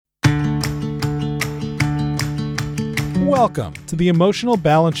welcome to the Emotional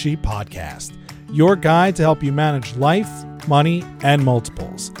Balance Sheet Podcast, your guide to help you manage life, money, and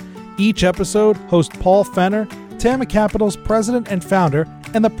multiples. Each episode, host Paul Fenner, Tama Capital's president and founder,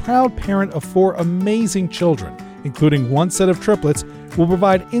 and the proud parent of 4 amazing children, including 1 set of triplets, will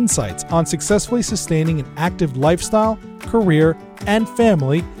provide insights on successfully sustaining an active lifestyle, career, and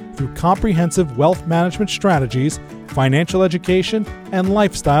family through comprehensive wealth management strategies, financial education, and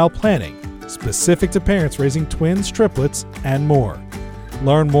lifestyle planning, specific to parents raising twins, triplets, and more.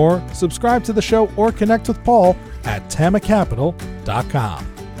 Learn more, subscribe to the show, or connect with Paul at tamacapital.com.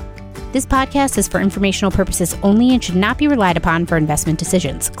 This podcast is for informational purposes only and should not be relied upon for investment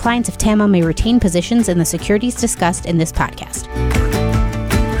decisions. Clients of TAMA may retain positions in the securities discussed in this podcast.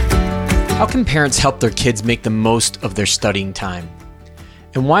 How can parents help their kids make the most of their studying time?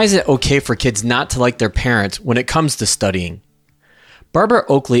 And why is it okay for kids not to like their parents when it comes to studying? Barbara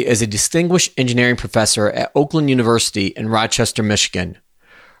Oakley is a distinguished engineering professor at Oakland University in Rochester, Michigan.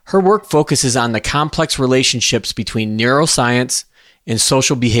 Her work focuses on the complex relationships between neuroscience and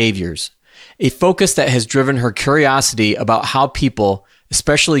social behaviors, a focus that has driven her curiosity about how people,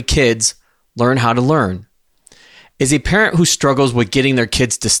 especially kids, learn how to learn. As a parent who struggles with getting their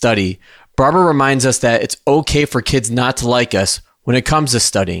kids to study, Barbara reminds us that it's okay for kids not to like us when it comes to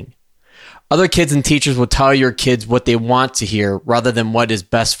studying. Other kids and teachers will tell your kids what they want to hear rather than what is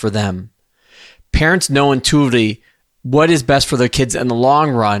best for them. Parents know intuitively what is best for their kids in the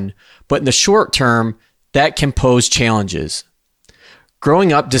long run, but in the short term, that can pose challenges.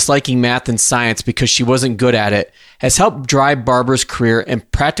 Growing up disliking math and science because she wasn't good at it has helped drive Barbara's career in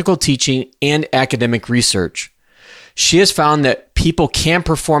practical teaching and academic research. She has found that people can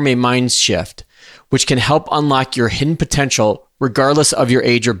perform a mind shift, which can help unlock your hidden potential regardless of your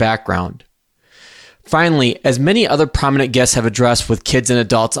age or background. Finally, as many other prominent guests have addressed with kids and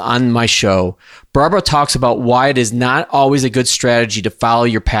adults on my show, Barbara talks about why it is not always a good strategy to follow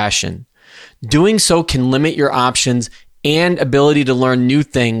your passion. Doing so can limit your options and ability to learn new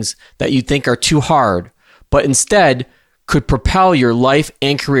things that you think are too hard, but instead could propel your life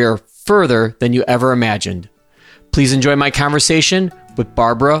and career further than you ever imagined. Please enjoy my conversation with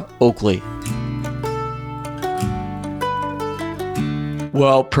Barbara Oakley.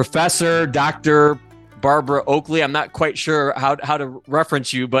 Well, Professor Dr. Barbara Oakley, I'm not quite sure how to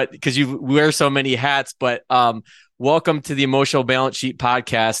reference you, but because you wear so many hats, but welcome to the Emotional Balance Sheet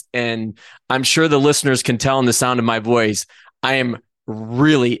Podcast. And I'm sure the listeners can tell in the sound of my voice, I am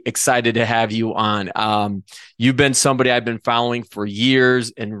really excited to have you on. You've been somebody I've been following for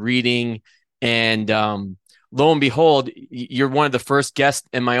years and reading, and lo and behold, you're one of the first guests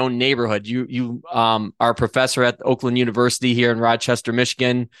in my own neighborhood. You are a professor at Oakland University here in Rochester,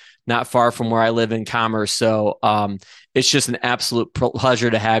 Michigan, not far from where I live in Commerce. So it's just an absolute pleasure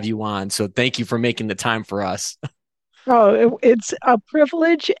to have you on. So thank you for making the time for us. Oh, it's a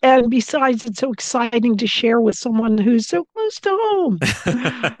privilege. And besides, it's so exciting to share with someone who's so close to home.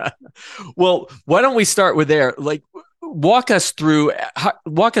 Well, why don't we start with there? Like, walk us,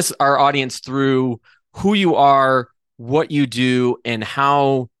 our audience through who you are, what you do, and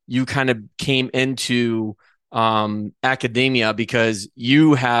how you kind of came into academia, because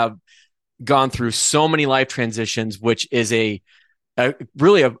you have gone through so many life transitions, which is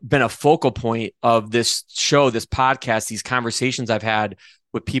really been a focal point of this show, this podcast, these conversations I've had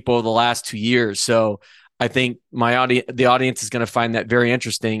with people the last 2 years. So I think the audience is going to find that very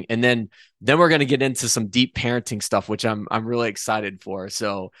interesting. And then we're going to get into some deep parenting stuff, which I'm really excited for.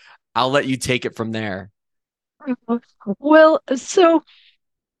 So I'll let you take it from there. Well, so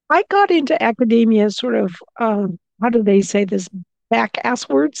I got into academia sort of, how do they say this,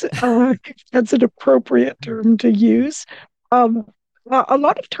 back-asswards? That's an appropriate term to use. A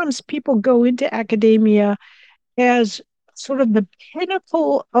lot of times people go into academia as sort of the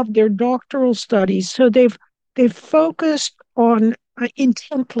pinnacle of their doctoral studies. So they've focused on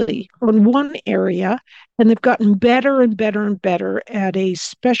intently on one area, and they've gotten better and better and better at a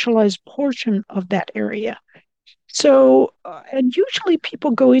specialized portion of that area. So, and usually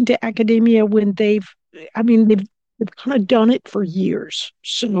people go into academia when they've kind of done it for years.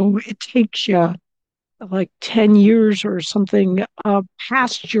 So it takes you like 10 years or something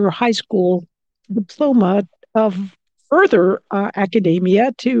past your high school diploma of further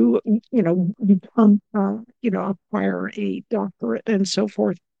academia to, become, acquire a doctorate and so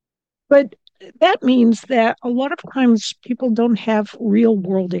forth. But that means that a lot of times people don't have real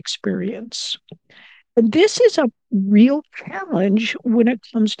world experience. And this is a real challenge when it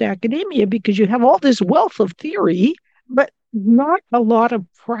comes to academia, because you have all this wealth of theory, but not a lot of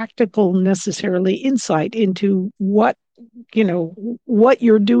practical necessarily insight into what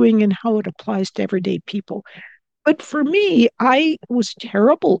you're doing and how it applies to everyday people. But for me, I was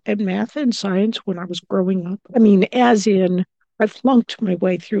terrible at math and science when I was growing up. I mean, as in, I flunked my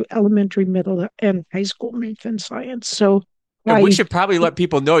way through elementary, middle, and high school math and science. So And we I, should probably let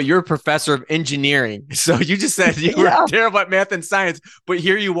people know you're a professor of engineering. So you just said you were yeah, terrible at math and science, but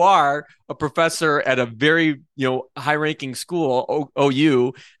here you are, a professor at a very, high-ranking school,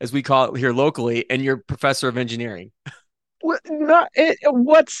 OU, as we call it here locally, and you're professor of engineering.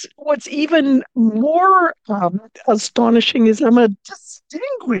 what's even more astonishing is I'm a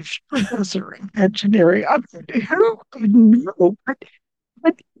distinguished professor in engineering. Who could know?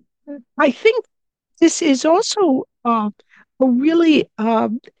 But I think this is also a really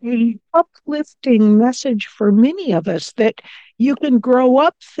a uplifting message for many of us that you can grow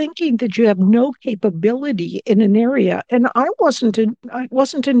up thinking that you have no capability in an area. And it wasn't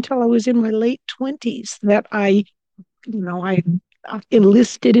until I was in my late 20s that I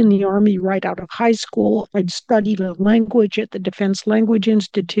enlisted in the Army right out of high school. I'd studied a language at the Defense Language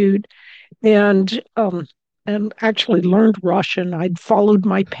Institute and actually learned Russian. I'd followed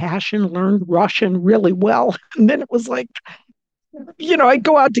my passion, learned Russian really well. And then it was like, I'd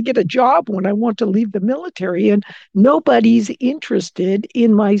go out to get a job when I want to leave the military, and nobody's interested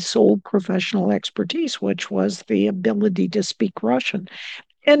in my sole professional expertise, which was the ability to speak Russian.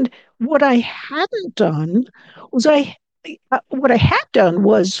 And what I hadn't done was what I had done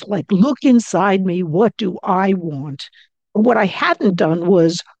was like look inside me. What do I want? What I hadn't done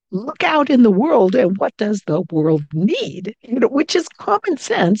was look out in the world and what does the world need? Which is common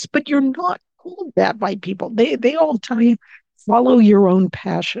sense, but you're not told that by people. They all tell you follow your own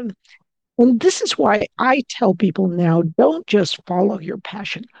passion. And this is why I tell people now, don't just follow your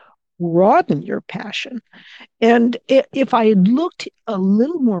passion, broaden your passion. And if I had looked a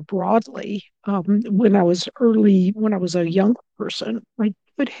little more broadly when I was a young person, I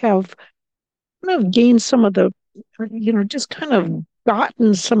could have kind of gained some of just kind of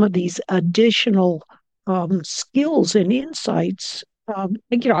gotten some of these additional skills and insights. I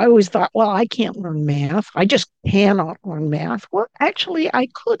always thought, well, I can't learn math. I just cannot learn math. Well, actually, I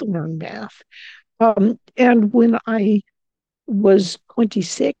could learn math. And when I was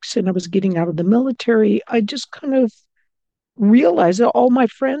 26 and I was getting out of the military, I just kind of realized that all my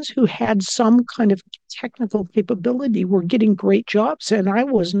friends who had some kind of technical capability were getting great jobs and I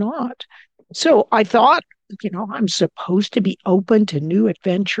was not. So I thought, I'm supposed to be open to new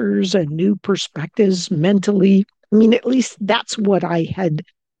adventures and new perspectives mentally. I mean, at least that's what I had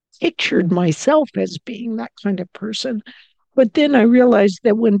pictured myself as being, that kind of person. But then I realized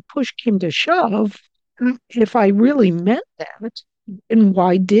that when push came to shove, if I really meant that, and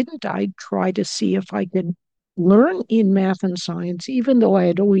why didn't I try to see if I could learn in math and science, even though I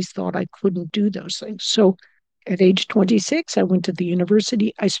had always thought I couldn't do those things? So at age 26, I went to the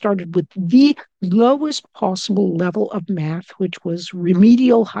university. I started with the lowest possible level of math, which was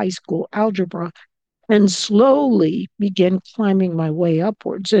remedial high school algebra, and slowly began climbing my way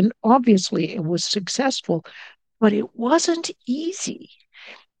upwards. And obviously, it was successful, but it wasn't easy.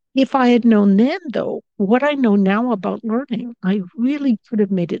 If I had known then, though, what I know now about learning, I really could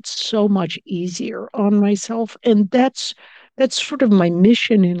have made it so much easier on myself. And that's sort of my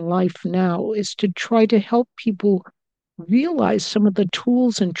mission in life now, is to try to help people realize some of the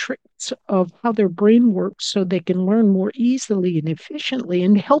tools and tricks of how their brain works so they can learn more easily and efficiently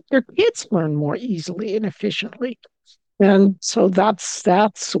and help their kids learn more easily and efficiently. And so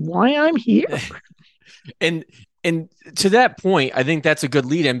that's why I'm here. And and to that point, I think that's a good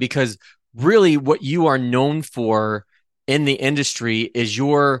lead in, because really what you are known for in the industry is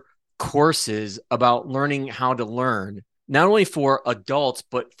your courses about learning how to learn, not only for adults,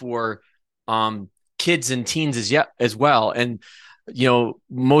 but for kids and teens as well. And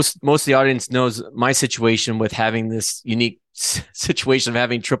most of the audience knows my situation with having this unique situation of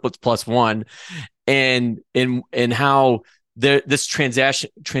having triplets plus one, and how this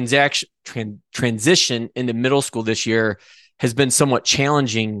transition into middle school this year has been somewhat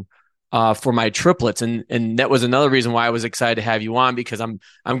challenging for my triplets, and that was another reason why I was excited to have you on, because I'm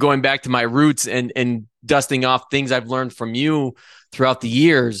going back to my roots and dusting off things I've learned from you throughout the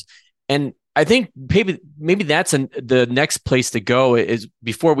years. And I think maybe that's the next place to go. Is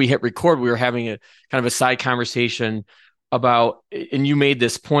before we hit record, we were having a kind of a side conversation about, and you made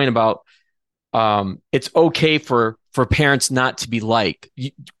this point about it's okay for parents not to be liked.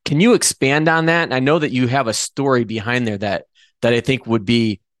 Can you expand on that? And I know that you have a story behind there that I think would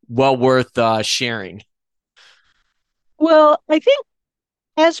be well worth sharing. Well, I think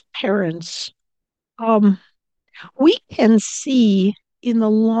as parents, um, we can see in the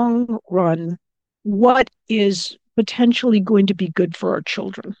long run what is potentially going to be good for our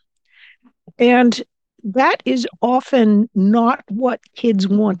children. And that is often not what kids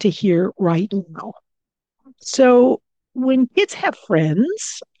want to hear right now. So when kids have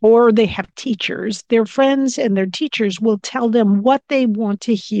friends or they have teachers, their friends and their teachers will tell them what they want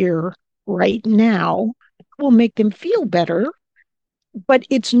to hear right now. It will make them feel better, but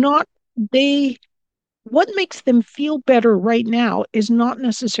it's not they what makes them feel better right now is not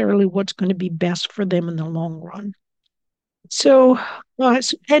necessarily what's going to be best for them in the long run. So,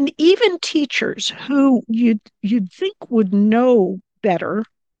 and even teachers who you'd think would know better,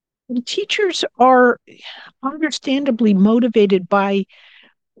 teachers are understandably motivated by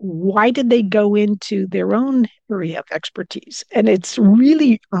why did they go into their own area of expertise? And it's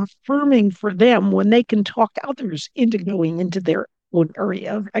really affirming for them when they can talk others into going into their own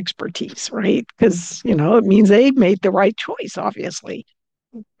area of expertise, right? Because, it means they made the right choice, obviously.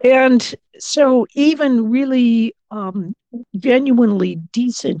 And so even really genuinely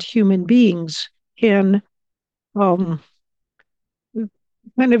decent human beings can um,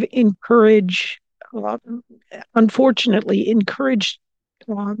 kind of uh, unfortunately, encourage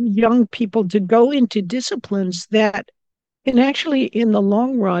young people to go into disciplines that can actually, in the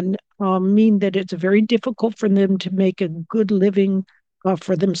long run, mean that it's very difficult for them to make a good living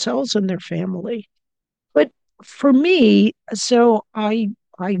for themselves and their family. But for me, so I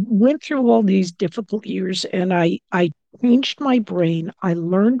went through all these difficult years and I changed my brain. I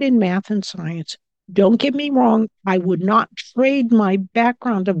learned in math and science. Don't get me wrong, I would not trade my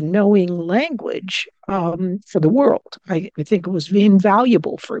background of knowing language for the world. I think it was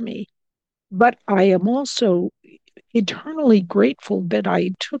invaluable for me. But I am also eternally grateful that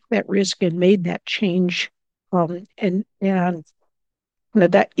I took that risk and made that change and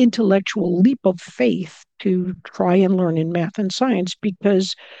that intellectual leap of faith to try and learn in math and science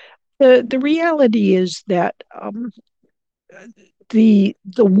because the reality is that the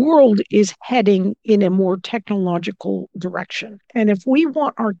world is heading in a more technological direction. And if we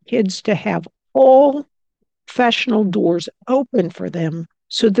want our kids to have all professional doors open for them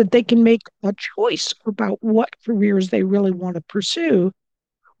so that they can make a choice about what careers they really want to pursue,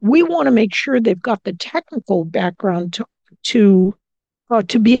 we want to make sure they've got the technical background to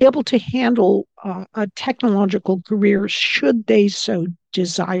be able to handle a technological career should they so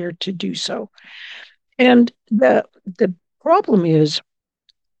desire to do so. And the problem is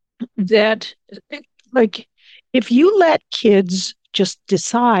that, like, if you let kids just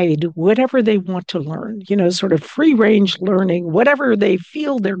decide whatever they want to learn, sort of free range learning, whatever they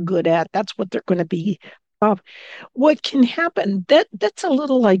feel they're good at, that's what they're going to be. What can happen? That's a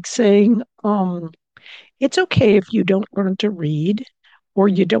little like saying, it's okay if you don't learn to read, or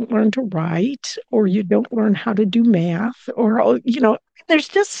you don't learn to write, or you don't learn how to do math, or there's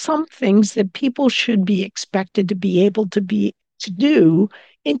just some things that people should be expected to be able to do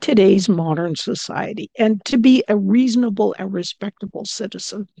in today's modern society and to be a reasonable and respectable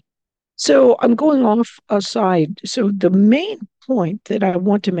citizen. So I'm going off aside. So the main point that I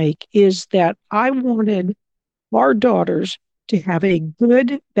want to make is that I wanted our daughters to have a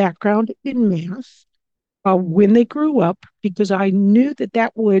good background in math when they grew up, because I knew that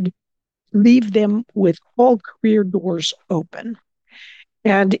that would leave them with all career doors open.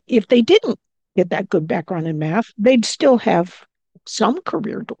 And if they didn't get that good background in math, they'd still have some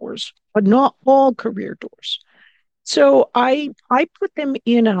career doors, but not all career doors. So I put them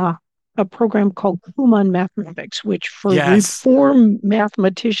in a program called Kumon Mathematics, which for reform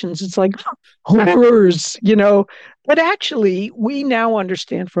mathematicians, it's like horrors, But actually, we now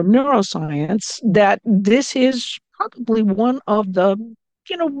understand from neuroscience that this is probably one of the,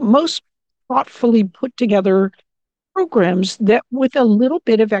 most thoughtfully put together programs that with a little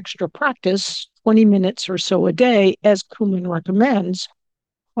bit of extra practice, 20 minutes or so a day, as Kumon recommends,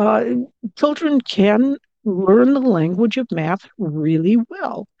 children can learn the language of math really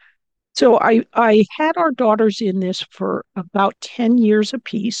well. So I had our daughters in this for about 10 years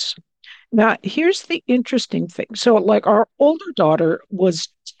apiece. Now, here's the interesting thing. So, like, our older daughter was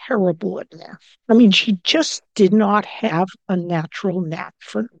terrible at math. I mean, she just did not have a natural knack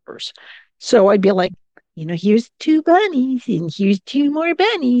for numbers. So I'd be like, here's two bunnies and here's two more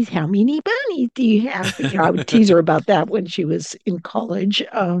bunnies. How many bunnies do you have? I would tease her about that when she was in college,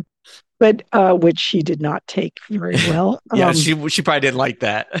 but which she did not take very well. Yeah, she probably didn't like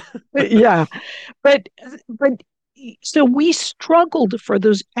that. Yeah, but so we struggled for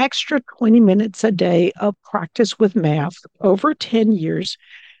those extra 20 minutes a day of practice with math over 10 years.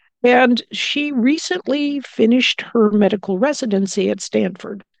 And she recently finished her medical residency at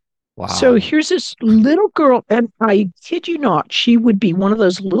Stanford. Wow. So here's this little girl, and I kid you not, she would be one of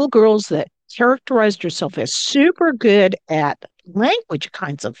those little girls that characterized herself as super good at language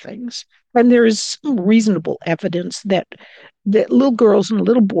kinds of things. And there is some reasonable evidence that little girls and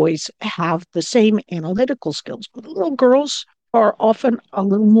little boys have the same analytical skills, but little girls are often a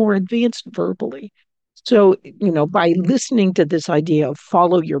little more advanced verbally. So, by listening to this idea of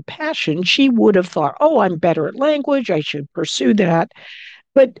follow your passion, she would have thought, oh, I'm better at language. I should pursue that.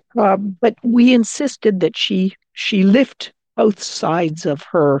 But we insisted that she lift both sides of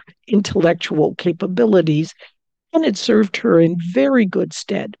her intellectual capabilities, and it served her in very good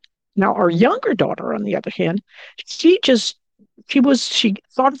stead. Now, our younger daughter, on the other hand, she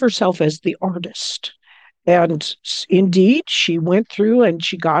thought of herself as the artist. And indeed, she went through and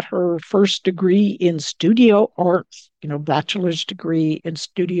she got her first degree in studio art, bachelor's degree in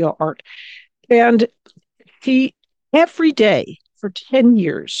studio art. And she, every day for 10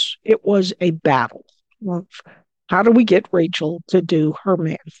 years, it was a battle. How do we get Rachel to do her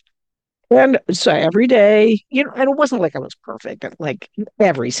math? And so every day, and it wasn't like I was perfect, like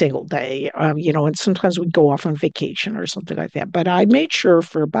every single day, and sometimes we'd go off on vacation or something like that. But I made sure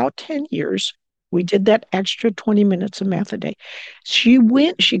for about 10 years, we did that extra 20 minutes of math a day. She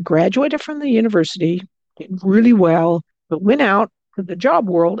graduated from the university, did really well, but went out to the job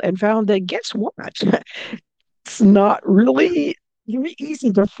world and found that, guess what? It's not really very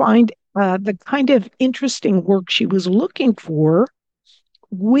easy to find the kind of interesting work she was looking for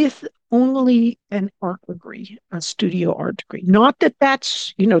with only an art degree, a studio art degree. Not that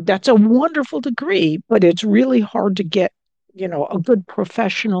that's a wonderful degree, but it's really hard to get, a good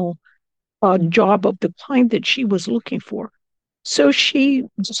professional job of the kind that she was looking for. So she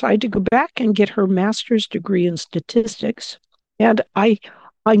decided to go back and get her master's degree in statistics. And I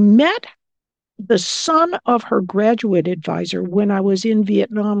met the son of her graduate advisor when I was in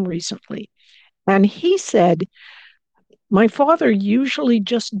Vietnam recently. And he said, my father usually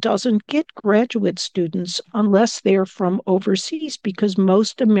just doesn't get graduate students unless they're from overseas because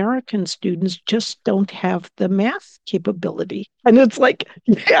most American students just don't have the math capability. And it's like,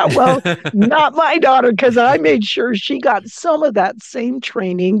 yeah, well, not my daughter, because I made sure she got some of that same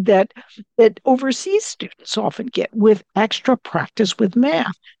training that overseas students often get with extra practice with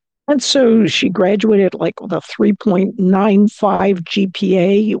math. And so she graduated like with a 3.95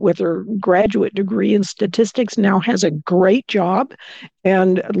 GPA with her graduate degree in statistics, now has a great job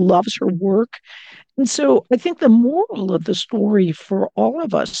and loves her work. And so I think the moral of the story for all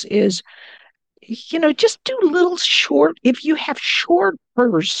of us is, just do little short, if you have short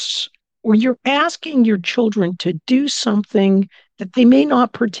bursts where you're asking your children to do something that they may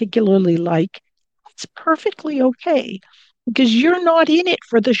not particularly like, it's perfectly okay. Because you're not in it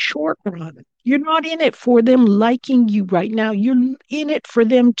for the short run. You're not in it for them liking you right now. You're in it for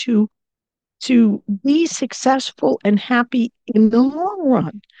them to be successful and happy in the long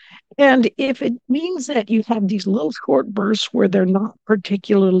run. And if it means that you have these little short bursts where they're not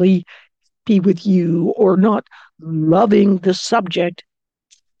particularly happy with you or not loving the subject,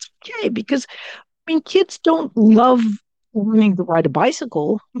 it's okay. Because kids don't love learning to ride a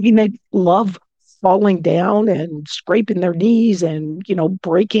bicycle. They love falling down and scraping their knees and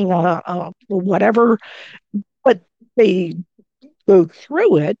breaking a whatever, but they go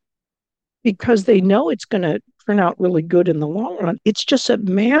through it because they know it's going to turn out really good in the long run. It's just that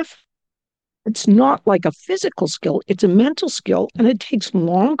math, it's not like a physical skill, it's a mental skill, and it takes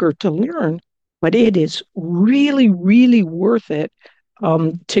longer to learn, but it is really, really worth it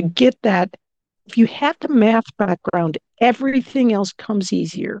to get that. If you have the math background, everything else comes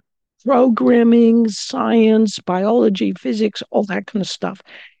easier. Programming, science, biology, physics, all that kind of stuff.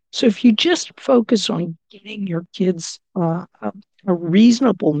 So if you just focus on getting your kids a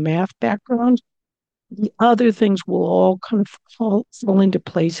reasonable math background, the other things will all kind of fall into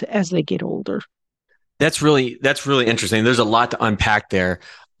place as they get older. That's really interesting. There's a lot to unpack there.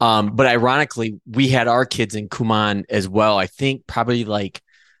 But ironically, we had our kids in Kumon as well. I think probably like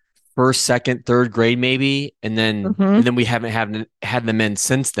first, second, third grade, maybe. And then we haven't had them in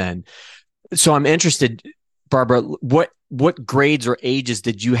since then. So I'm interested, Barbara, what grades or ages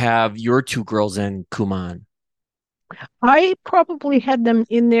did you have your two girls in Kumon? I probably had them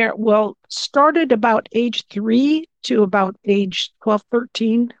in there, started about age 3 to about age 12,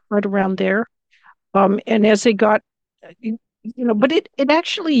 13, right around there. And as they got, but it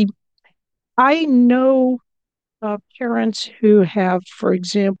actually, I know parents who have, for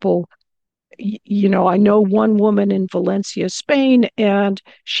example, I know one woman in Valencia, Spain, and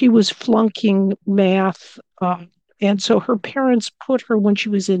she was flunking math. And so her parents put her when she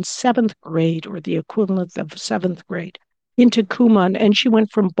was in 7th grade or the equivalent of 7th grade into Kumon, and she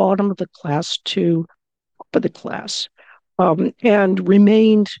went from bottom of the class to top of the class and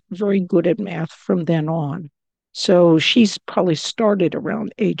remained very good at math from then on. So she's probably started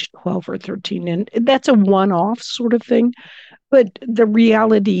around age 12 or 13, and that's a one-off sort of thing. But the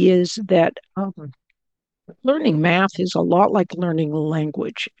reality is that learning math is a lot like learning a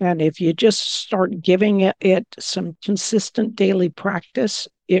language. And if you just start giving it some consistent daily practice,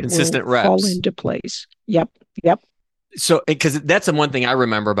 it will Consistent fall reps. into place. Yep. Yep. So, because that's the one thing I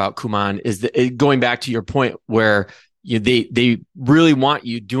remember about Kumon is that going back to your point where they really want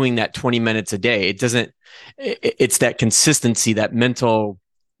you doing that 20 minutes a day. It doesn't, it's that consistency,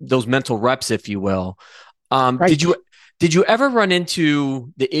 those mental reps, if you will. Did Right. you ever run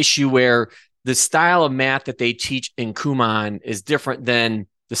into the issue where the style of math that they teach in Kumon is different than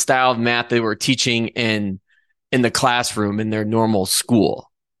the style of math they were teaching in the classroom in their normal school?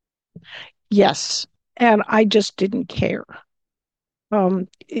 Yes. And I just didn't care.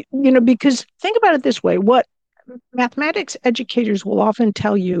 Because think about it this way, what mathematics educators will often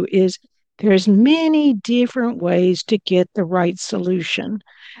tell you is there's many different ways to get the right solution.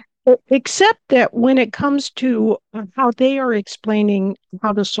 Except that when it comes to how they are explaining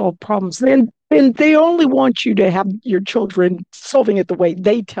how to solve problems, then they only want you to have your children solving it the way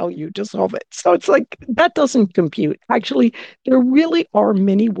they tell you to solve it. So it's like that doesn't compute. Actually, there really are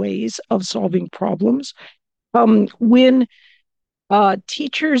many ways of solving problems. When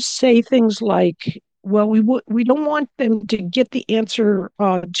teachers say things like, "Well, we don't want them to get the answer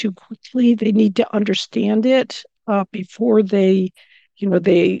too quickly. They need to understand it before they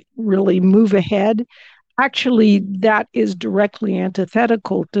really move ahead." Actually, that is directly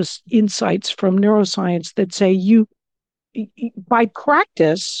antithetical to insights from neuroscience that say by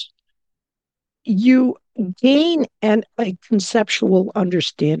practice, you gain a conceptual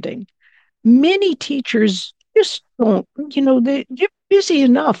understanding. Many teachers just don't, they're busy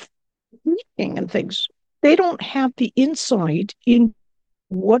enough thinking and things. They don't have the insight in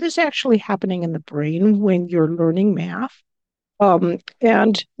what is actually happening in the brain when you're learning math.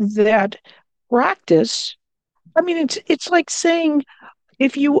 And that practice, I mean, it's like saying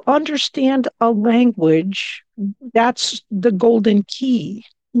if you understand a language, that's the golden key.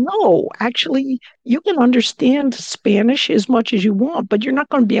 No, actually, you can understand Spanish as much as you want, but you're not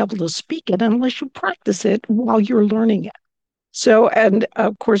going to be able to speak it unless you practice it while you're learning it. So, and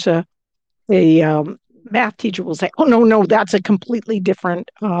of course, a math teacher will say, "Oh no, no, that's a completely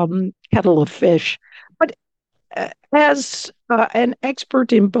different kettle of fish." But as an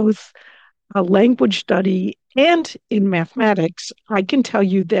expert in both language study and in mathematics, I can tell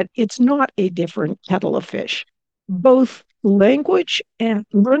you that it's not a different kettle of fish. Both language and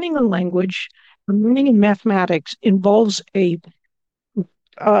learning a language, learning in mathematics involves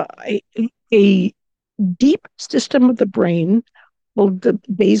uh, a, a deep system of the brain called the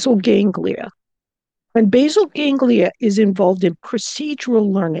basal ganglia. And basal ganglia is involved in procedural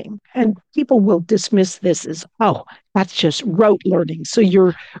learning. And people will dismiss this as, oh, that's just rote learning. So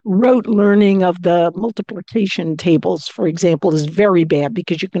your rote learning of the multiplication tables, for example, is very bad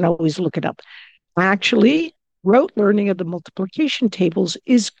because you can always look it up. Actually, rote learning of the multiplication tables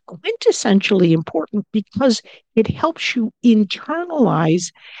is quintessentially important because it helps you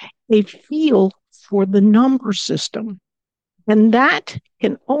internalize a feel for the number system. And that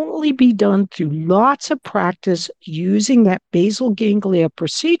can only be done through lots of practice using that basal ganglia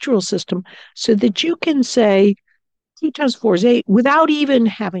procedural system so that you can say 2 times 4 is 8 without even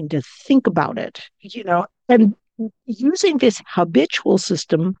having to think about it. And using this habitual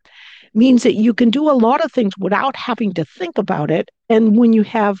system means that you can do a lot of things without having to think about it. And when you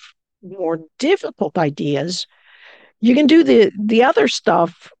have more difficult ideas, you can do the other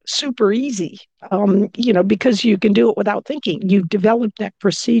stuff super easy, because you can do it without thinking. You've developed that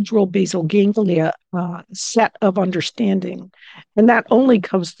procedural basal ganglia set of understanding, and that only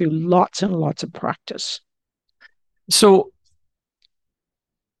comes through lots and lots of practice. So,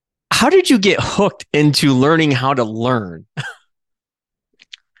 how did you get hooked into learning how to learn?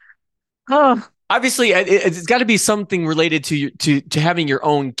 Uh, Obviously, it's got to be something related to having your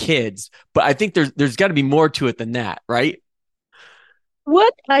own kids, but I think there's got to be more to it than that, right?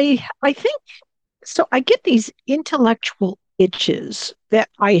 what I think so. I get these intellectual itches that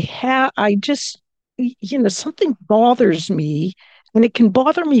I have. I just something bothers me, and it can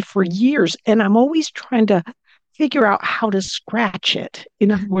bother me for years, and I'm always trying to figure out how to scratch it. In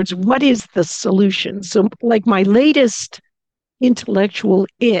other words, what is the solution? So, like my latest intellectual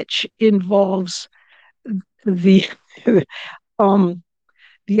itch involves the um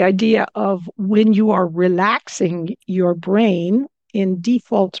the idea of when you are relaxing your brain in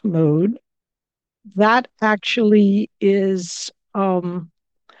default mode, that actually is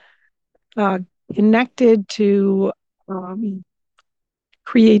uh, connected to um,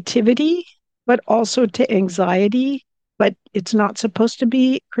 creativity, but also to anxiety. But it's not supposed to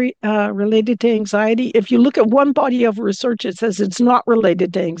be related to anxiety. If you look at one body of research, it says it's not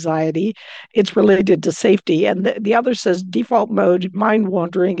related to anxiety, it's related to safety. And the other says default mode, mind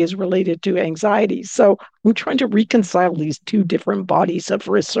wandering, is related to anxiety. So I'm trying to reconcile these two different bodies of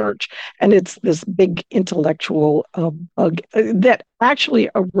research. And it's this big intellectual bug that actually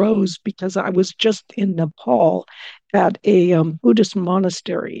arose because I was just in Nepal at a Buddhist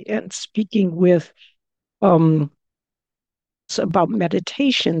monastery and speaking with about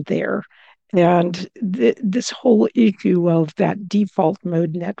meditation there. And this whole issue of that default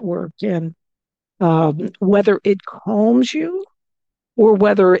mode network and whether it calms you or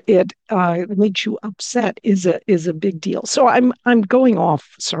whether it makes you upset is a big deal. So I'm going off,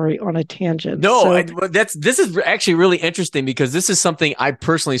 sorry, on a tangent. No, this is actually really interesting because this is something I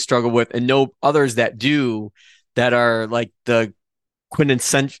personally struggle with and know others that do, that are like the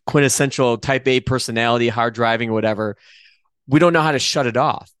quintessential type A personality, hard driving or whatever. We don't know how to shut it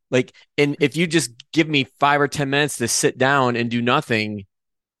off. Like, and if you just give me 5 or 10 minutes to sit down and do nothing,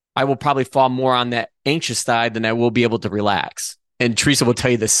 I will probably fall more on that anxious side than I will be able to relax. And Teresa will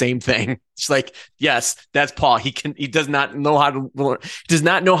tell you the same thing. It's like, yes, that's Paul. He does not know how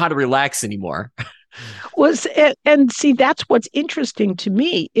to relax anymore. And see, that's what's interesting to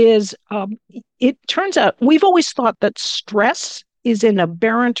me is it turns out we've always thought that stress is an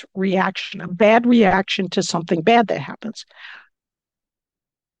aberrant reaction, a bad reaction to something bad that happens.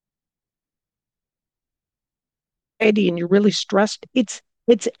 And you're really stressed. It's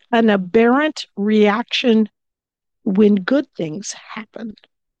an aberrant reaction when good things happen.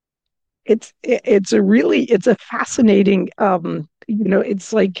 It's a fascinating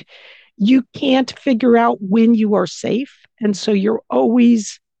it's like you can't figure out when you are safe, and so you're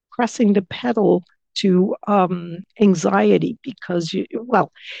always pressing the pedal to anxiety because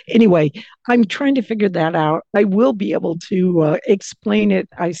anyway, I'm trying to figure that out. I will be able to explain it,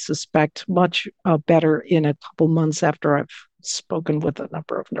 I suspect, much better in a couple months after I've spoken with a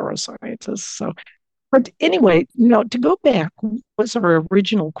number of neuroscientists. So, but anyway, to go back was our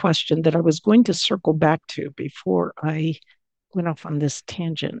original question that I was going to circle back to before I went off on this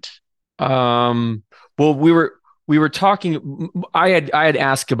tangent. Well, we were talking. I had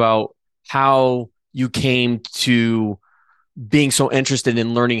asked about how you came to being so interested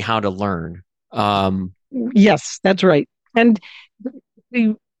in learning how to learn. Yes, that's right. And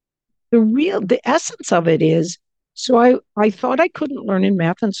the essence of it is, so I thought I couldn't learn in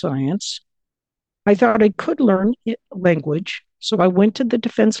math and science. I thought I could learn language. So I went to the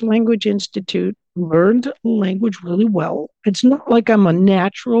Defense Language Institute, learned language really well. It's not like I'm a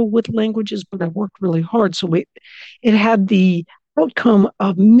natural with languages, but I worked really hard. So it had the outcome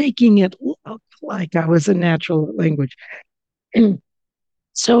of making it look like I was a natural language. And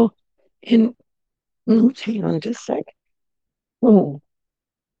so hang on just a second. Oh.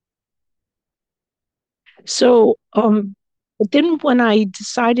 So but then when I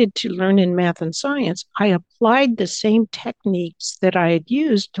decided to learn in math and science, I applied the same techniques that I had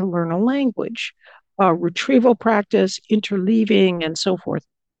used to learn a language, retrieval practice, interleaving, and so forth.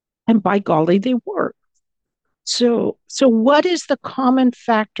 And by golly, they work. So what is the common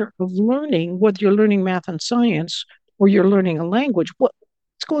factor of learning, whether you're learning math and science or you're learning a language? What's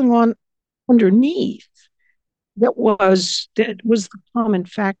going on underneath that was the common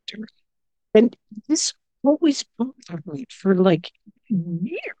factor? And this always bothered me for like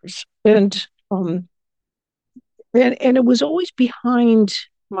years. And it was always behind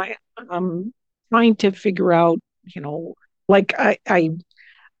my trying to figure out, like I'm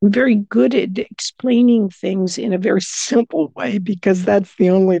very good at explaining things in a very simple way because that's the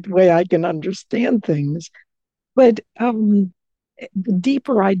only way I can understand things. But the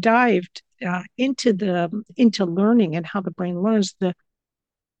deeper I dived into learning and how the brain learns, the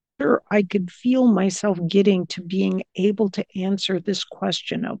I could feel myself getting to being able to answer this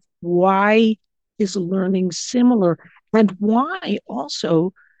question of why is learning similar, and why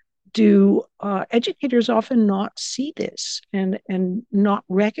also do educators often not see this and not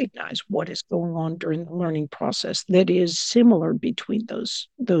recognize what is going on during the learning process that is similar between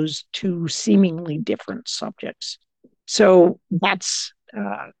those two seemingly different subjects. So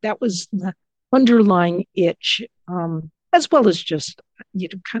that was the underlying itch, as well as just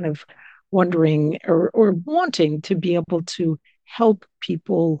kind of wondering or wanting to be able to help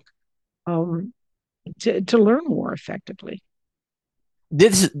people to learn more effectively.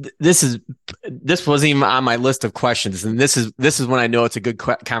 This wasn't even on my list of questions, and this is when I know it's a good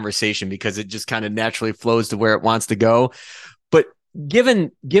conversation because it just kind of naturally flows to where it wants to go. But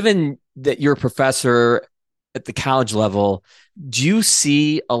given that you're a professor at the college level, do you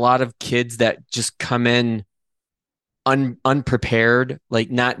see a lot of kids that just come in unprepared, like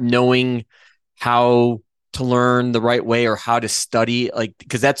not knowing how to learn the right way or how to study? Like,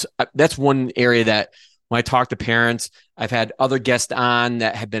 because that's one area that when I talk to parents, I've had other guests on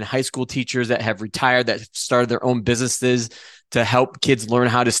that have been high school teachers that have retired, that have started their own businesses to help kids learn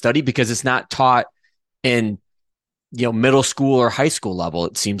how to study, because it's not taught in, middle school or high school level,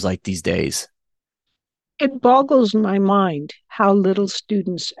 it seems like these days. It boggles my mind how little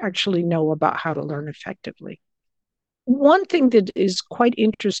students actually know about how to learn effectively. One thing that is quite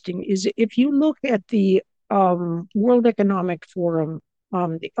interesting is if you look at the World Economic Forum,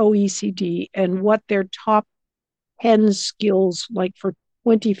 the OECD, and what their top 10 skills like for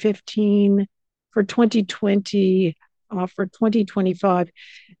 2015, for 2020, for 2025,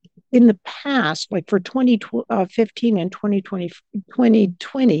 in the past, like for 2015 and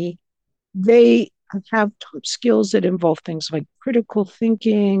 2020, they have top skills that involve things like critical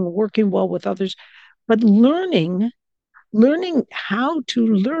thinking, working well with others, but learning how to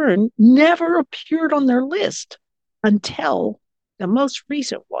learn never appeared on their list until the most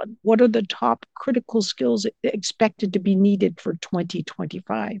recent one. What are the top critical skills expected to be needed for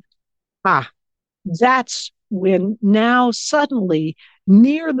 2025? That's when now suddenly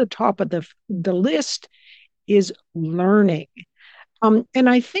near the top of the list is learning. And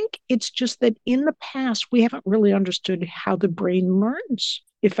I think it's just that in the past, we haven't really understood how the brain learns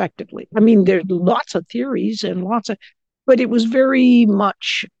effectively. I mean, there's lots of theories and but it was very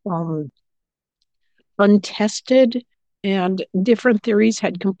much untested, and different theories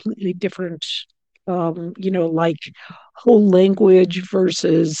had completely different, like whole language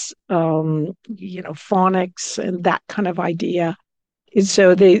versus, phonics and that kind of idea. And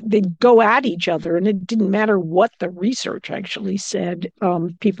so they go at each other, and it didn't matter what the research actually said.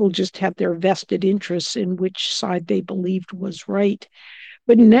 People just had their vested interests in which side they believed was right.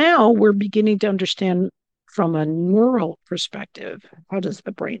 But now we're beginning to understand from a neural perspective, how does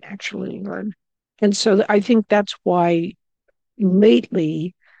the brain actually learn? And so I think that's why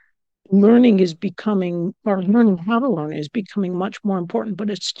lately learning how to learn is becoming much more important. But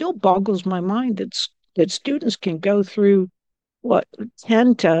it still boggles my mind that students can go through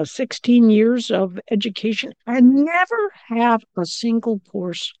 10 to 16 years of education and never have a single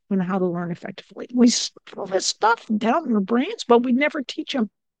course on how to learn effectively. We put this stuff down in their brains, but we never teach them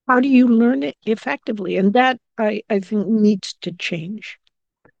how do you learn it effectively. And that I think needs to change.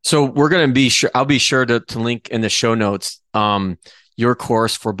 So we're going to be sure, I'll be sure to link in the show notes your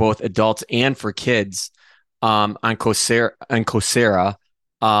course for both adults and for kids on Coursera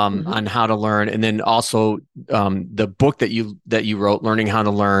on how to learn, and then also the book that you wrote, Learning How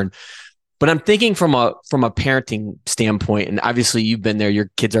to Learn. But I'm thinking from a parenting standpoint, and obviously you've been there.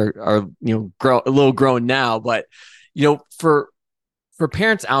 Your kids are a little grown now, but for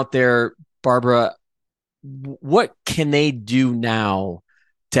parents out there, Barbara, what can they do now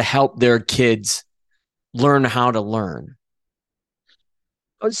to help their kids learn how to learn?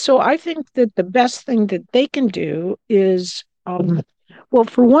 So I think that the best thing that they can do is, well,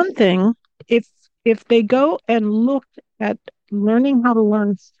 for one thing, if they go and look at learning how to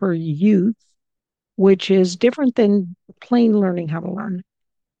learn for youth, which is different than plain learning how to learn,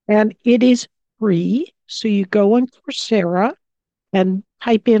 and it is free. So you go on Coursera and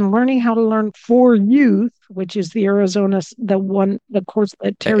type in learning how to learn for youth, which is the course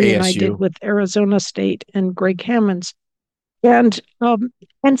that Terry and I did with Arizona State and Greg Hammonds, and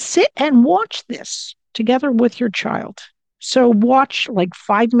sit and watch this together with your child. So watch like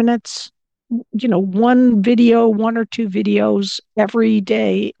 5 minutes, one or two videos every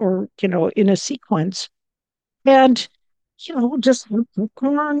day, or, in a sequence. And, just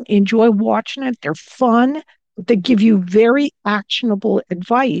enjoy watching it. They're fun. They give you very actionable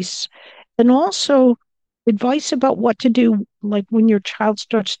advice, and also advice about what to do, like when your child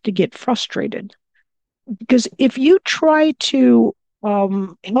starts to get frustrated. Because if you try to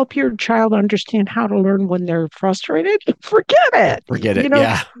help your child understand how to learn when they're frustrated, forget it.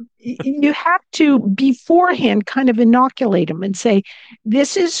 Yeah. You have to beforehand kind of inoculate them and say,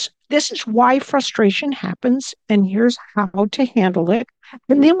 this is why frustration happens, and here's how to handle it.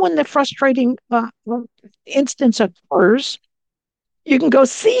 And then when the frustrating instance occurs, you can go,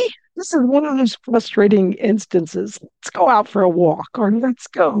 see, this is one of those frustrating instances. Let's go out for a walk, or let's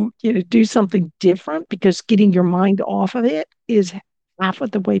go, do something different, because getting your mind off of it is half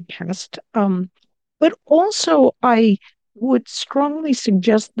of the way past. But also, I would strongly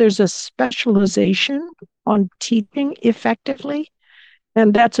suggest there's a specialization on teaching effectively.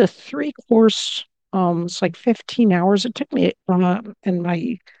 And that's a 3-course, it's like 15 hours. It took me, and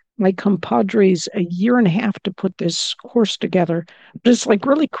my my compadres a year and a half to put this course together. But it's like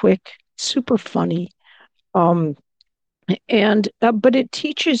really quick, super funny. Um, and but it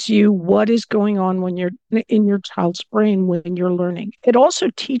teaches you what is going on when you're in your child's brain when you're learning. It also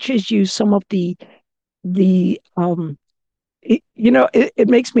teaches you some of it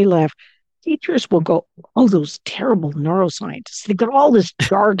makes me laugh. Teachers will go, oh, those terrible neuroscientists. They got all this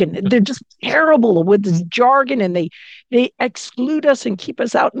jargon. They're just terrible with this jargon and they exclude us and keep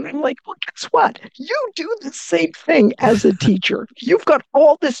us out. And I'm like, well, guess what? You do the same thing as a teacher. You've got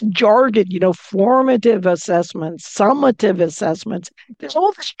all this jargon, formative assessments, summative assessments. There's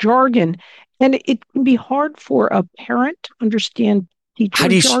all this jargon. And it can be hard for a parent to understand teacher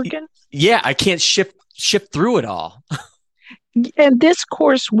jargon. Yeah, I can't shift through it all. And this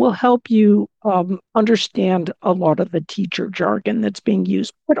course will help you understand a lot of the teacher jargon that's being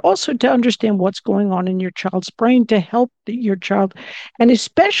used, but also to understand what's going on in your child's brain to help your child. And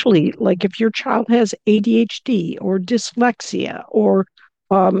especially like if your child has ADHD or dyslexia or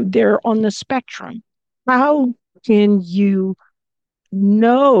they're on the spectrum, how can you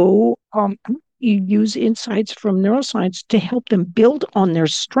know you use insights from neuroscience to help them build on their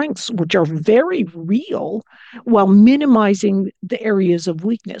strengths, which are very real, while minimizing the areas of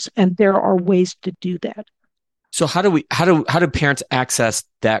weakness. And there are ways to do that. So how do parents access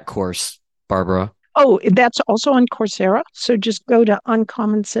that course, Barbara? Oh, that's also on Coursera. So just go to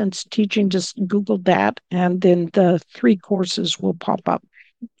Uncommon Sense Teaching, just Google that, and then the 3 courses will pop up.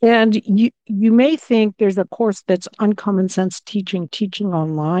 And you may think there's a course that's Uncommon Sense Teaching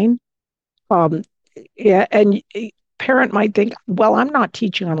online. Yeah, and a parent might think, well, I'm not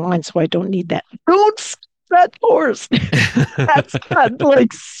teaching online, so I don't need that. Don't skip that course. That's got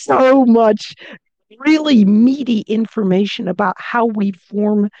like so much really meaty information about how we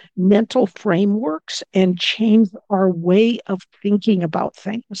form mental frameworks and change our way of thinking about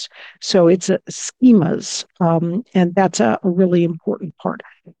things. So it's schemas, and that's a really important part.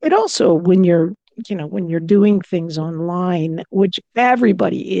 It also, when you're doing things online, which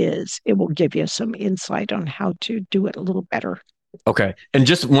everybody is, it will give you some insight on how to do it a little better. Okay. And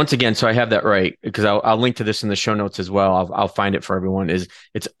just once again, so I have that right, because I'll link to this in the show notes as well. I'll find it for everyone.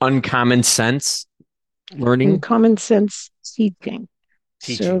 It's Uncommon Sense Learning? Uncommon Sense Teaching.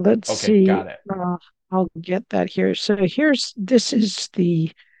 So let's see. Got it. I'll get that here. So this is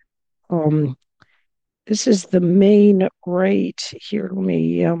the main rate here. Let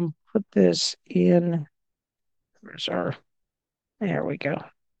me put this in. There we go.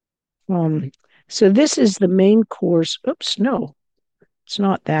 So this is the main course. Oops, no, it's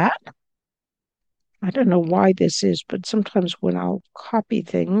not that. I don't know why this is, but sometimes when I'll copy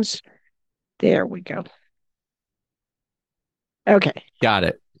things, there we go. Okay. Got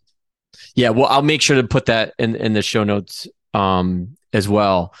it. Yeah, well, I'll make sure to put that in the show notes as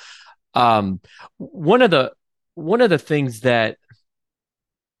well. One of the things that,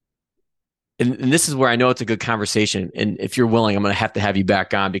 and this is where I know it's a good conversation, and if you're willing, I'm going to have you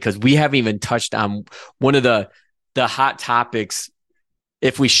back on, because we haven't even touched on one of the hot topics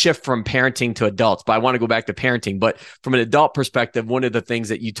if we shift from parenting to adults. But I want to go back to parenting. But from an adult perspective, one of the things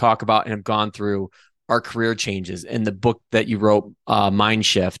that you talk about and have gone through are career changes. And the book that you wrote, Mind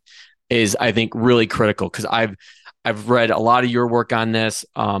Shift, is, I think, really critical, because I've read a lot of your work on this.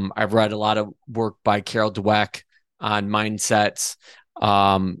 I've read a lot of work by Carol Dweck on mindsets,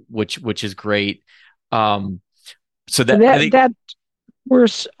 which is great. So that we're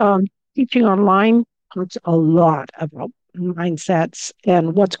teaching online talks a lot about mindsets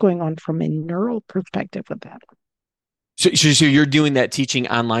and what's going on from a neural perspective with that. So you're doing that teaching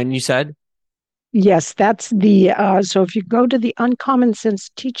online, you said? Yes, that's the so if you go to the Uncommon Sense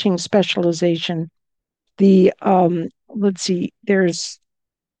Teaching specialization, the let's see, there's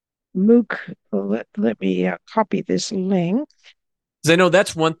MOOC. Let me copy this link. Because I know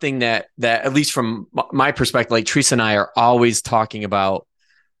that's one thing that at least from my perspective, like Teresa and I are always talking about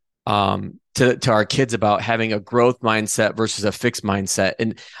to our kids about having a growth mindset versus a fixed mindset.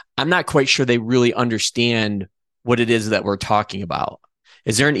 And I'm not quite sure they really understand what it is that we're talking about.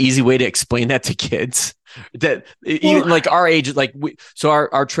 Is there an easy way to explain that to kids? That even like our age, like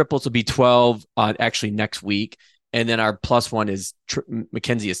our triplets will be 12 actually next week, and then our plus one is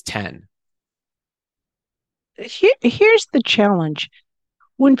Mackenzie is 10. Here's the challenge.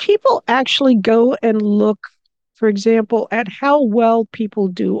 When people actually go and look, for example, at how well people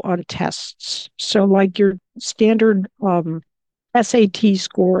do on tests, so like your standard SAT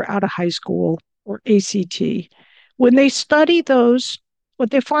score out of high school or ACT, when they study those, what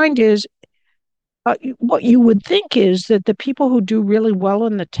they find is what you would think is that the people who do really well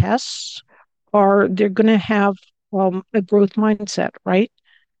on the tests they're going to have a growth mindset, right?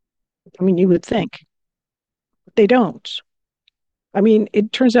 I mean, you would think they don't. I mean,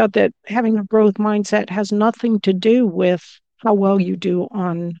 it turns out that having a growth mindset has nothing to do with how well you do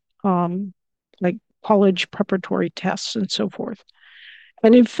on like college preparatory tests and so forth.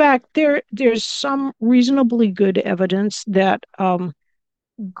 And in fact, there's some reasonably good evidence that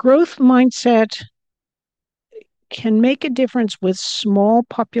growth mindset can make a difference with small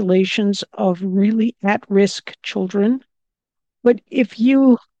populations of really at-risk children. But if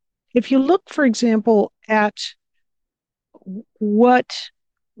you look, for example, at what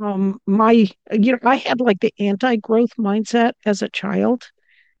I had like the anti-growth mindset as a child.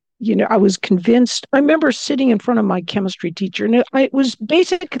 I was convinced. I remember sitting in front of my chemistry teacher, and it was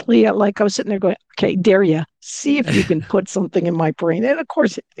basically like I was sitting there going, "Okay, dare you see if you can put something in my brain?" And of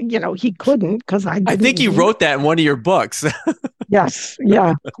course, he couldn't because I I think didn't. you wrote that in one of your books. Yes,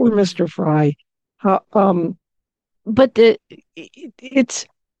 yeah, poor Mr. Fry. Uh, um, but it's.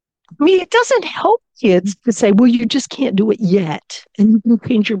 I mean, it doesn't help kids to say, "Well, you just can't do it yet, and you can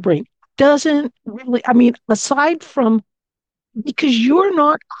change your brain." Doesn't really. I mean, aside from because you're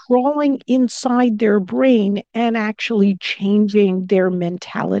not crawling inside their brain and actually changing their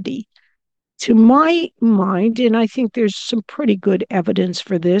mentality. To my mind, and I think there's some pretty good evidence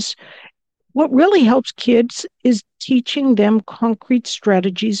for this, what really helps kids is teaching them concrete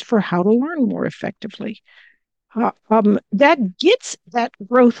strategies for how to learn more effectively. That gets that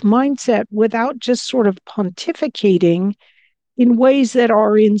growth mindset without just sort of pontificating in ways that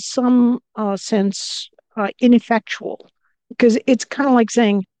are, in some sense, ineffectual. Because it's kind of like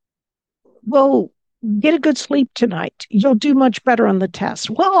saying, well, get a good sleep tonight. You'll do much better on the test.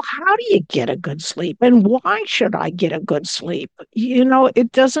 Well, how do you get a good sleep? And why should I get a good sleep?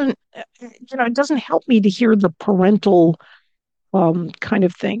 It doesn't help me to hear the parental kind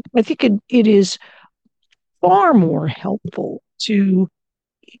of thing. I think it is far more helpful to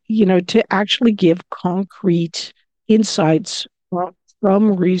actually give concrete insights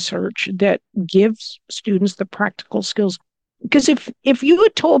from research that gives students the practical skills. Because if you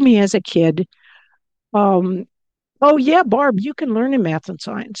had told me as a kid, um, oh yeah, Barb, you can learn in math and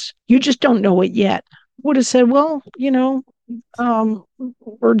science, you just don't know it yet, I would have said, well, um,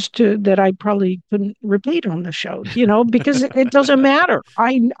 words to that I probably couldn't repeat on the show, because it doesn't matter.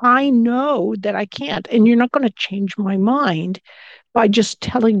 I know that I can't, and you're not going to change my mind by just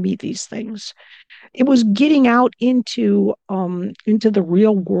telling me these things. It was getting out into the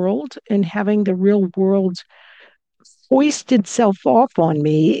real world and having the real world foist itself off on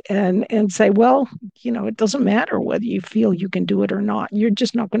me and say, well, it doesn't matter whether you feel you can do it or not. You're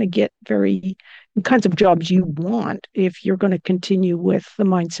just not going to get the kinds of jobs you want if you're going to continue with the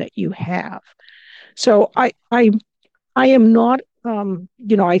mindset you have. So I am not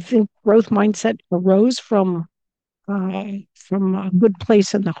I think growth mindset arose from a good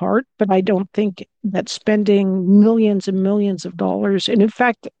place in the heart, but I don't think that spending millions and millions of dollars, and in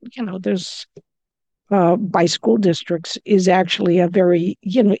fact, there's by school districts is actually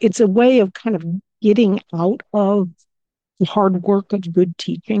it's a way of kind of getting out of the hard work of good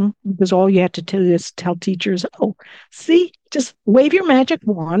teaching, because all you have to do is tell teachers, oh, see, just wave your magic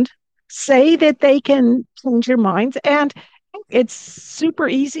wand, say that they can change your minds, and it's super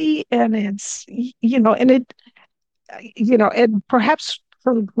easy, and and perhaps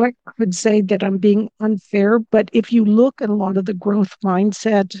from what I could say that I'm being unfair, but if you look at a lot of the growth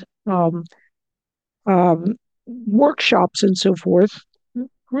mindset workshops and so forth,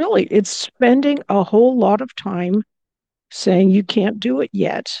 really, it's spending a whole lot of time saying you can't do it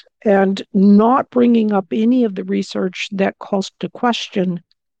yet and not bringing up any of the research that calls to question,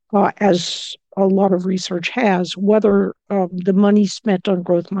 as a lot of research has, whether the money spent on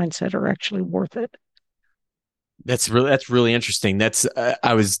growth mindset are actually worth it. That's really interesting.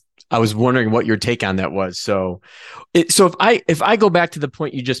 I was wondering what your take on that was. So if I go back to the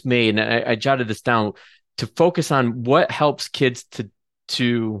point you just made, and I jotted this down to focus on what helps kids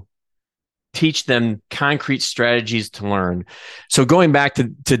to teach them concrete strategies to learn. So going back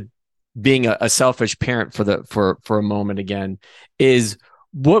to being a selfish parent for a moment again, is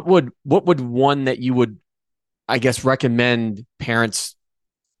what would one that you would, I guess, recommend parents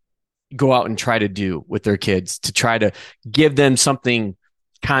go out and try to do with their kids to try to give them something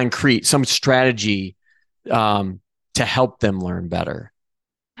concrete, some strategy to help them learn better?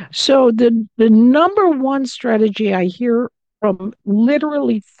 So the number one strategy I hear from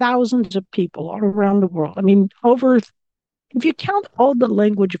literally thousands of people all around the world. I mean, if you count all the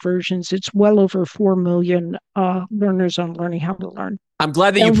language versions, it's well over 4 million learners on Learning How to Learn. I'm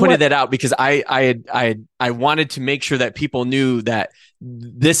glad that you pointed that out, because I wanted to make sure that people knew that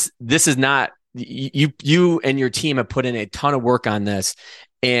this is not, you and your team have put in a ton of work on this,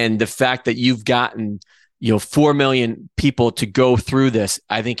 And the fact that you've gotten, 4 million people to go through this,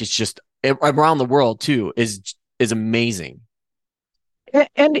 I think it's just around the world too, is amazing.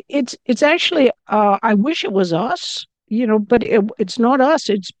 And it's actually, I wish it was us, but it's not us.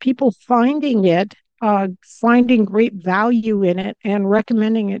 It's people finding it, finding great value in it, and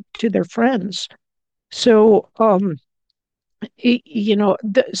recommending it to their friends. So,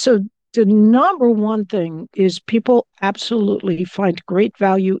 so the number one thing is people absolutely find great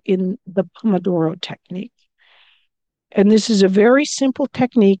value in the Pomodoro technique. And this is a very simple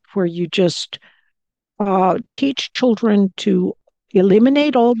technique where you just teach children to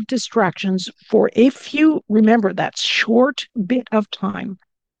eliminate all distractions for a few, remember, that's short bit of time.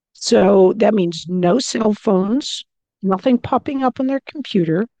 So that means no cell phones, nothing popping up on their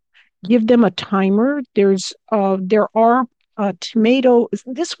computer. Give them a timer. There are tomato.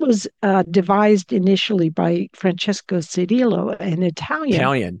 This was devised initially by Francesco Cirillo, an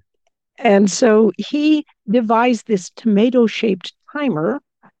Italian. And so he devised this tomato-shaped timer.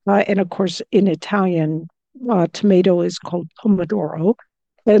 And of course, in Italian, tomato is called pomodoro.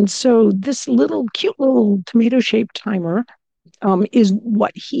 And so this cute little tomato-shaped timer is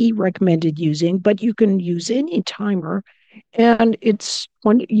what he recommended using, but you can use any timer. And it's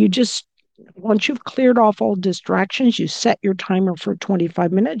once you've cleared off all distractions, you set your timer for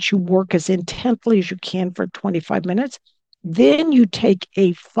 25 minutes. You work as intently as you can for 25 minutes. Then you take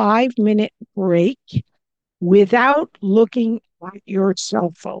a 5-minute break without looking at your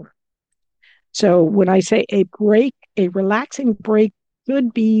cell phone. So when I say a break, a relaxing break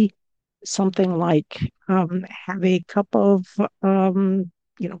could be something like have a cup of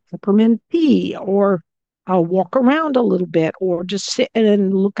peppermint tea, or walk around a little bit, or just sit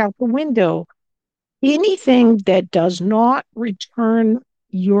and look out the window. Anything that does not return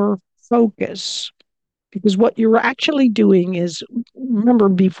your focus. Because what you're actually doing is, remember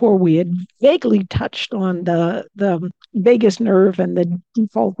before we had vaguely touched on the vagus nerve and the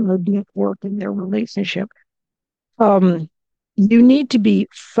default mode network and their relationship. You need to be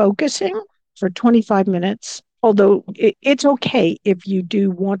focusing for 25 minutes, although it's okay if you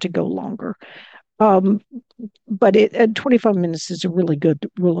do want to go longer. But 25 minutes is a really good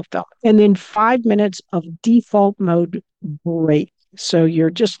rule of thumb. And then 5 minutes of default mode break. So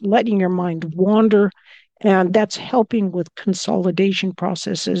you're just letting your mind wander, and that's helping with consolidation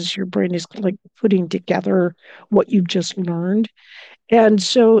processes. Your brain is like putting together what you've just learned. And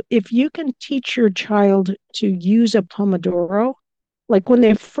so if you can teach your child to use a Pomodoro, like when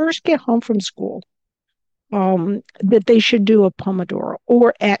they first get home from school, that they should do a Pomodoro,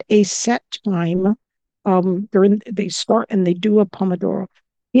 or at a set time, they start and they do a Pomodoro.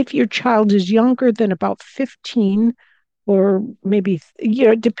 If your child is younger than about 15, or maybe,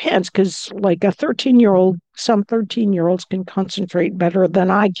 it depends, because like a 13-year-old, some 13-year-olds can concentrate better than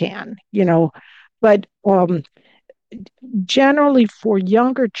I can, but generally for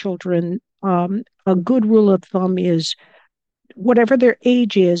younger children, a good rule of thumb is whatever their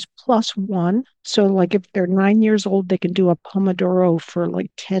age is plus one. So like if they're 9 years old, they can do a Pomodoro for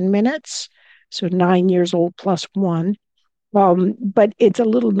like 10 minutes. So 9 years old plus one. But it's a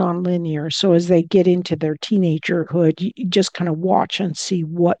little nonlinear. So as they get into their teenagerhood, you just kind of watch and see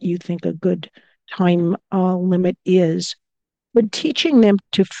what you think a good time limit is. But teaching them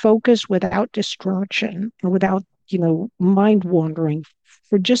to focus without distraction and without, mind wandering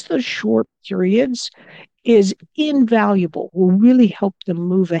for just those short periods is invaluable, will really help them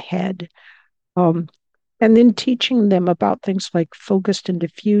move ahead. And then teaching them about things like focused and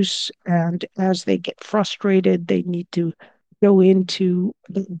diffuse. And as they get frustrated, they need to go into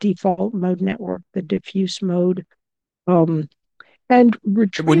the default mode network, the diffuse mode, and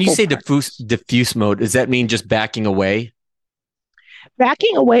retrieval. When you say diffuse mode, does that mean just backing away?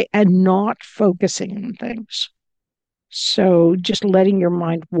 Backing away and not focusing on things. So just letting your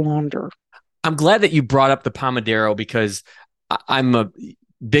mind wander. I'm glad that you brought up the Pomodoro, because I'm a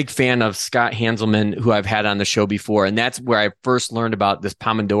big fan of Scott Hanselman, who I've had on the show before. And that's where I first learned about this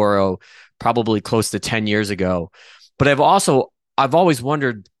Pomodoro, probably close to 10 years ago. But I've always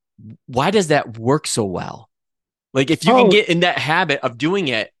wondered, why does that work so well? Like if you can get in that habit of doing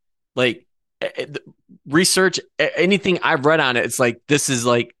it, like research, anything I've read on it, it's like, this is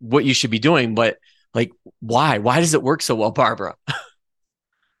like what you should be doing. But like, why does it work so well, Barbara?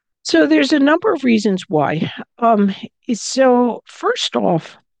 So there's a number of reasons why. So first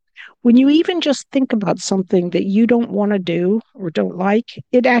off, when you even just think about something that you don't want to do or don't like,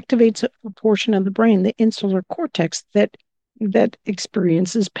 it activates a portion of the brain, the insular cortex, that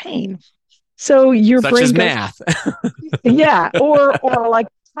experiences pain. So your Such brain as goes, math. yeah, or like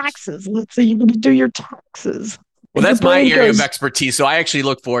taxes. Let's say you're going to do your taxes. Well, that's my area of expertise. So I actually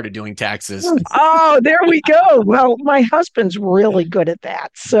look forward to doing taxes. Oh, there we go. Well, my husband's really good at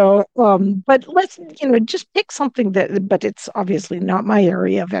that. So, but let's, just pick something but it's obviously not my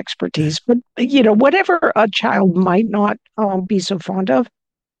area of expertise. But, whatever a child might not be so fond of,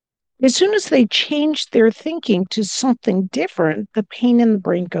 as soon as they change their thinking to something different, the pain in the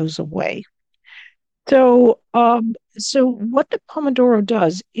brain goes away. So, what the Pomodoro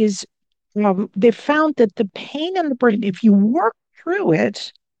does is they found that the pain in the brain, if you work through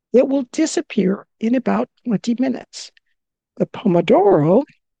it, it will disappear in about 20 minutes. The Pomodoro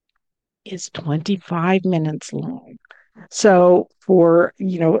is 25 minutes long. So for,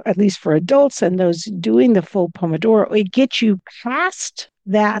 at least for adults and those doing the full Pomodoro, it gets you past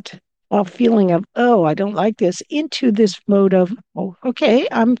that feeling of, oh, I don't like this, into this mode of, oh, okay,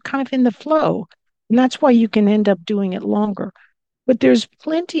 I'm kind of in the flow. And that's why you can end up doing it longer. But there's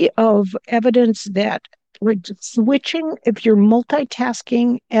plenty of evidence that switching, if you're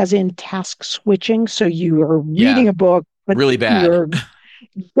multitasking, as in task switching, so you are reading a book, but really bad. You're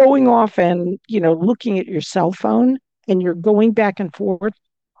going off and, looking at your cell phone and you're going back and forth.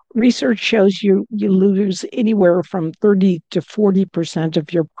 Research shows you lose anywhere from 30 to 40%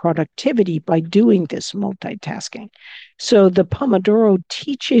 of your productivity by doing this multitasking. So the Pomodoro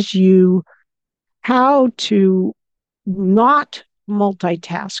teaches you how to not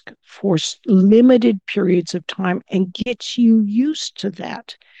multitask for limited periods of time and gets you used to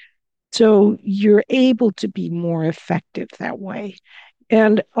that. So you're able to be more effective that way.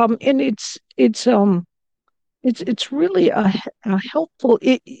 And it's really a helpful,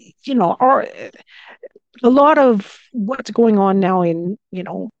 a lot of what's going on now in,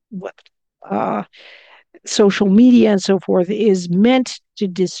 social media and so forth is meant to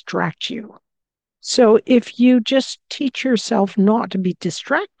distract you. So if you just teach yourself not to be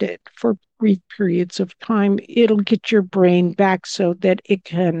distracted for brief periods of time, it'll get your brain back so that it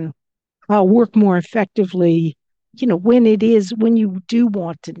can work more effectively, when you do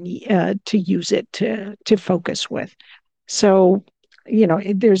want to use it to focus with. So,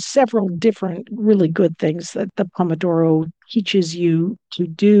 there's several different really good things that the Pomodoro teaches you to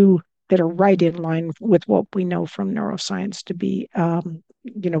do that are right in line with what we know from neuroscience to be,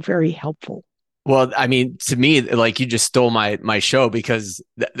 very helpful. Well, I mean, to me, like, you just stole my show, because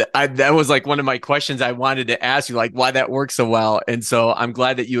that was like one of my questions I wanted to ask you, like, why that works so well. And so I'm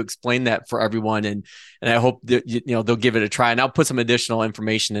glad that you explained that for everyone. And I hope that, they'll give it a try, and I'll put some additional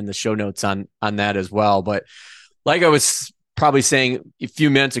information in the show notes on that as well. But like I was probably saying a few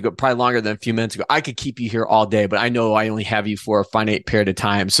minutes ago, probably longer than a few minutes ago, I could keep you here all day, but I know I only have you for a finite period of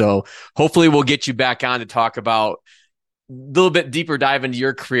time. So hopefully we'll get you back on to talk about a little bit deeper dive into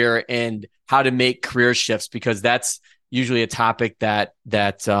your career and how to make career shifts, because that's usually a topic that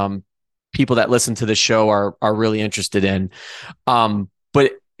people that listen to the show are really interested in.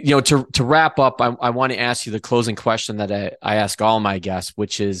 But to wrap up, I want to ask you the closing question that I ask all my guests,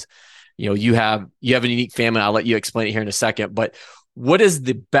 which is, you have a unique family. I'll let you explain it here in a second, but what is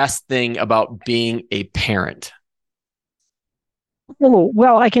the best thing about being a parent? Oh,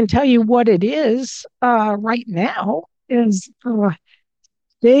 well, I can tell you what it is right now is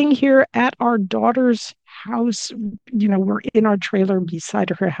staying here at our daughter's house. We're in our trailer beside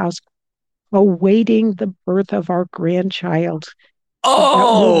her house, awaiting the birth of our grandchild. Oh, that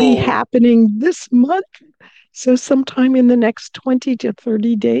will be happening this month. So sometime in the next 20 to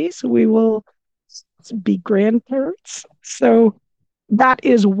 30 days, we will be grandparents. So that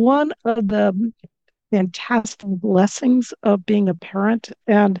is one of the fantastic blessings of being a parent.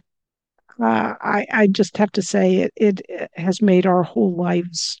 And I just have to say it has made our whole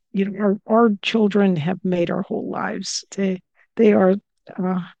lives, our children have made our whole lives. They are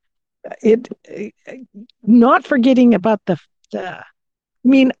not forgetting about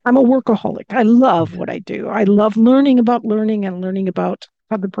I'm a workaholic. I love what I do. I love learning about learning and learning about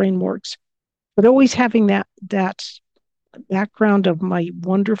how the brain works, but always having that background of my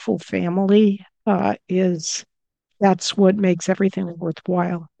wonderful family that's what makes everything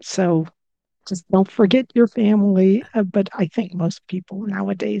worthwhile. So just don't forget your family. But I think most people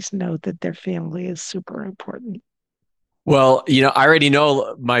nowadays know that their family is super important. Well, I already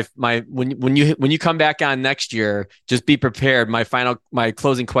know when you come back on next year, just be prepared. My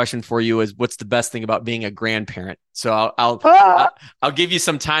closing question for you is, what's the best thing about being a grandparent? So I'll give you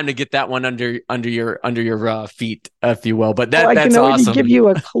some time to get that one under your feet, if you will. But that's awesome. I can already give you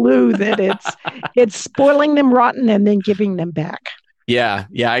a clue that it's spoiling them rotten and then giving them back. Yeah,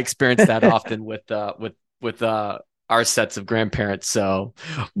 I experience that often with our sets of grandparents. So,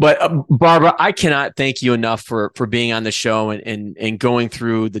 but Barbara, I cannot thank you enough for being on the show and going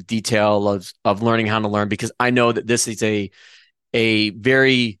through the detail of learning how to learn, because I know that this is a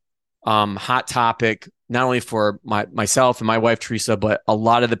very hot topic, not only for myself and my wife, Teresa, but a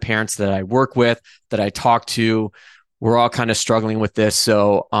lot of the parents that I work with, that I talk to. We're all kind of struggling with this.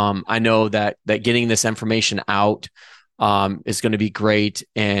 So I know that getting this information out is going to be great.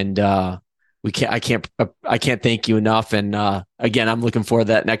 And I can't thank you enough. And again, I'm looking forward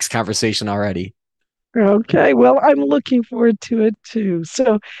to that next conversation already. Okay, well, I'm looking forward to it too.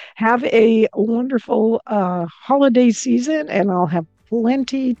 So have a wonderful holiday season, and I'll have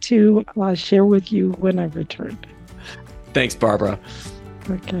plenty to share with you when I return. Thanks, Barbara.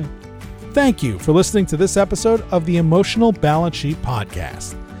 Okay. Thank you for listening to this episode of the Emotional Balance Sheet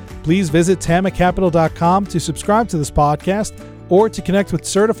Podcast. Please visit tamacapital.com to subscribe to this podcast or to connect with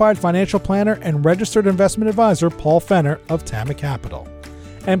certified financial planner and registered investment advisor Paul Fenner of Tama Capital.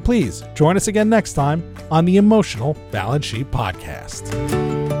 And please join us again next time on the Emotional Balance Sheet Podcast.